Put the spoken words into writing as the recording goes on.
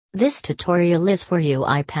This tutorial is for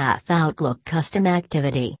UiPath Outlook Custom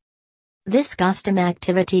Activity. This custom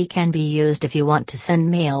activity can be used if you want to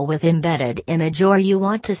send mail with embedded image or you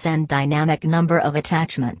want to send dynamic number of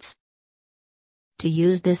attachments. To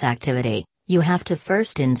use this activity, you have to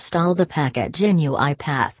first install the package in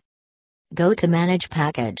UiPath. Go to Manage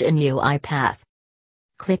Package in UiPath.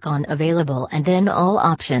 Click on Available and then All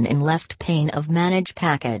option in left pane of Manage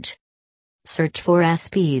Package. Search for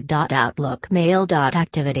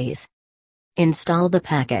SB.OutlookMail.Activities. Install the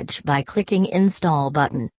package by clicking Install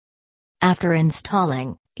button. After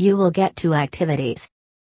installing, you will get two activities.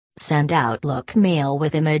 Send Outlook Mail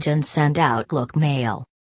with image and Send Outlook Mail.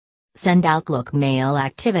 Send Outlook Mail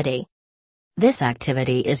activity. This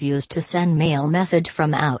activity is used to send mail message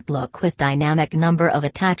from Outlook with dynamic number of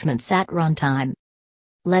attachments at runtime.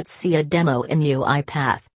 Let's see a demo in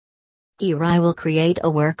UiPath. Here I will create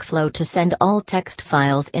a workflow to send all text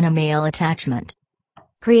files in a mail attachment.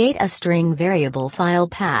 Create a string variable file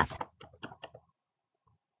path.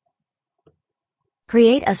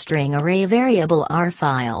 Create a string array variable R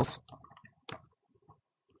files.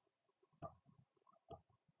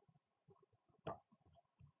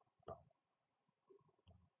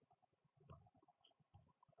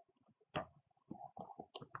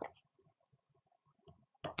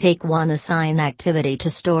 Take one assign activity to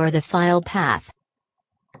store the file path.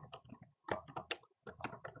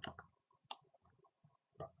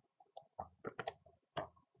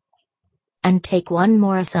 And take one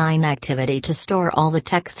more assign activity to store all the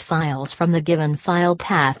text files from the given file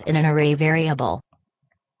path in an array variable.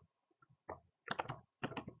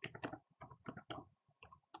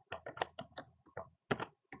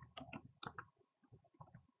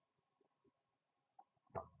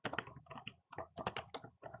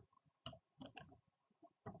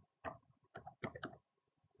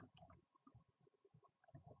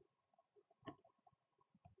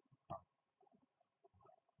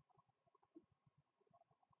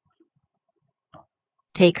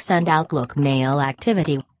 Take Send Outlook Mail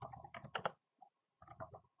activity.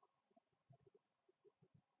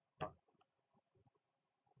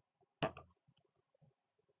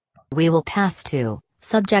 We will pass to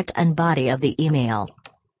subject and body of the email.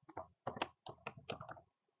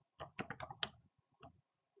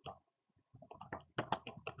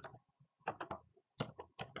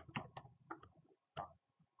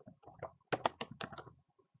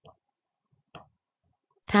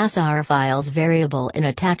 Pass our files variable in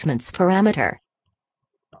attachments parameter.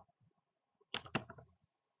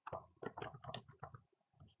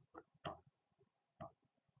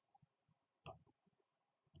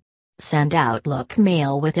 Send Outlook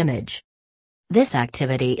Mail with image. This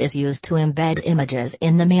activity is used to embed images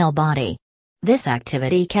in the mail body. This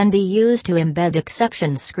activity can be used to embed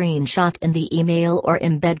exception screenshot in the email or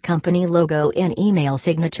embed company logo in email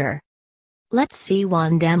signature. Let's see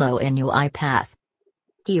one demo in UiPath.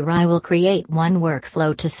 Here I will create one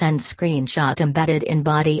workflow to send screenshot embedded in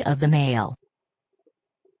body of the mail.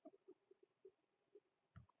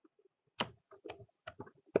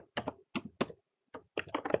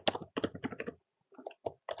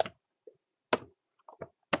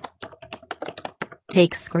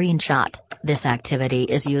 Take screenshot. This activity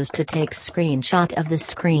is used to take screenshot of the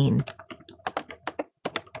screen.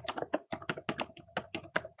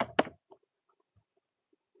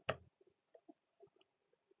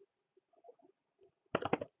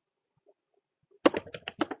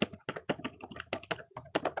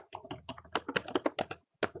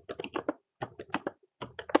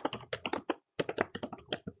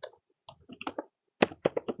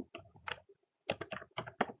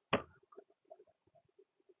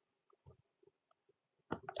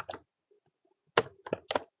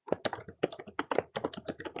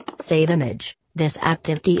 Save image. This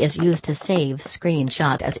activity is used to save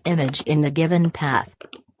screenshot as image in the given path.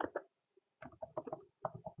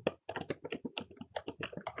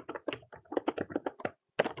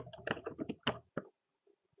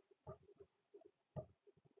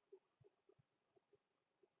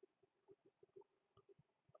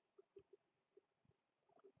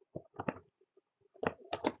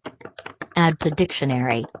 Add to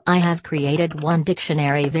dictionary. I have created one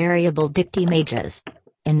dictionary variable dictimages.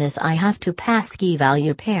 In this I have to pass key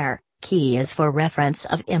value pair. Key is for reference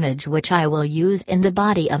of image which I will use in the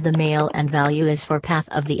body of the mail and value is for path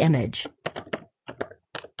of the image.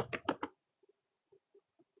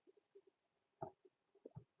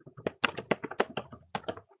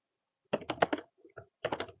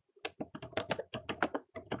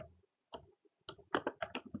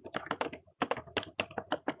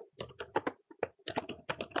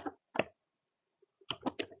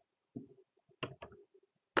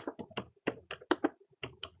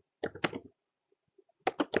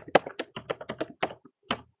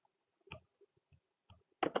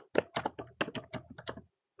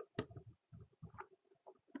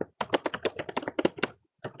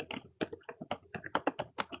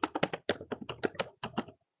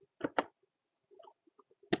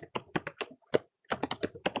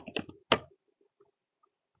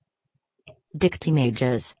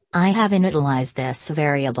 Dictimages, I have initialized this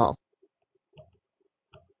variable.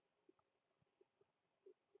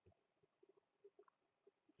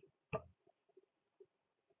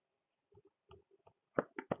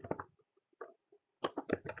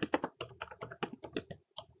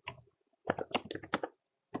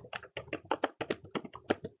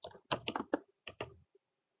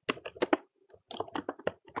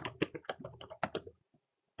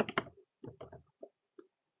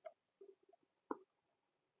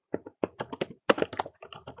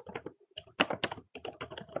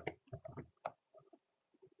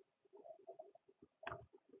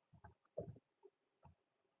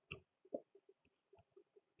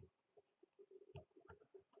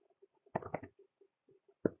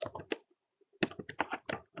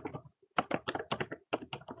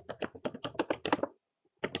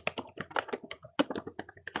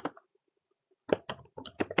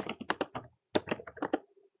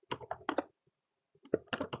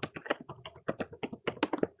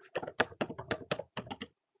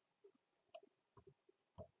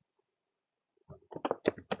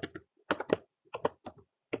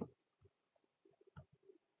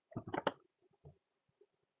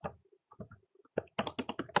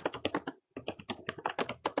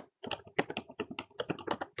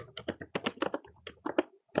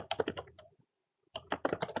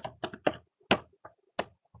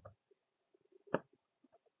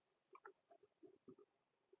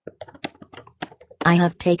 I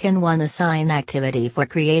have taken one assign activity for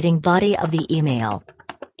creating body of the email.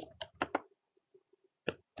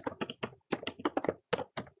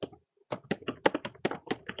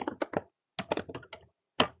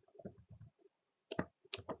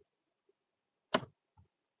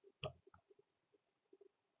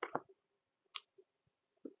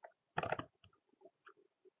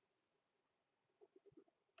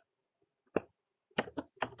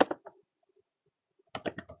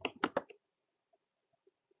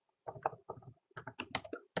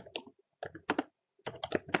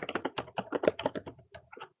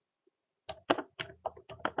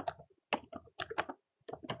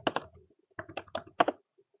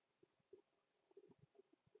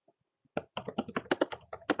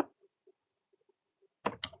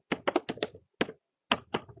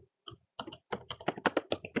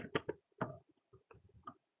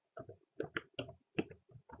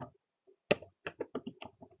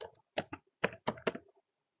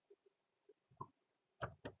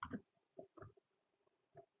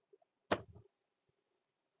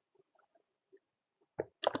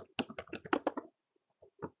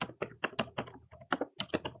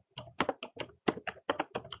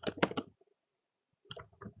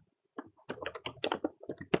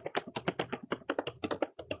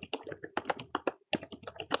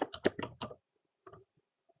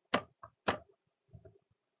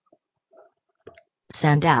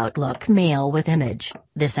 Send Outlook mail with image.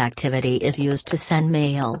 This activity is used to send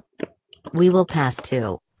mail. We will pass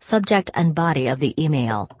to subject and body of the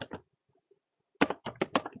email.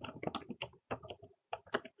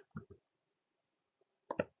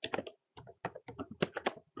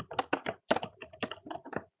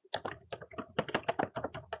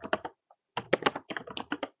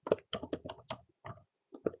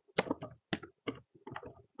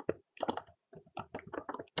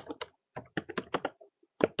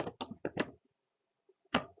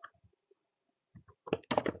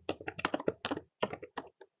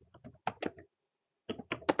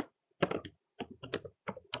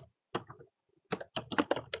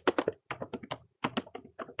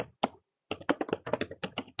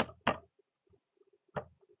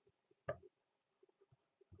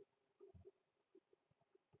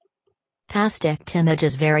 Pass dict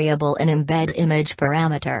images variable in embed image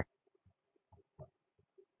parameter.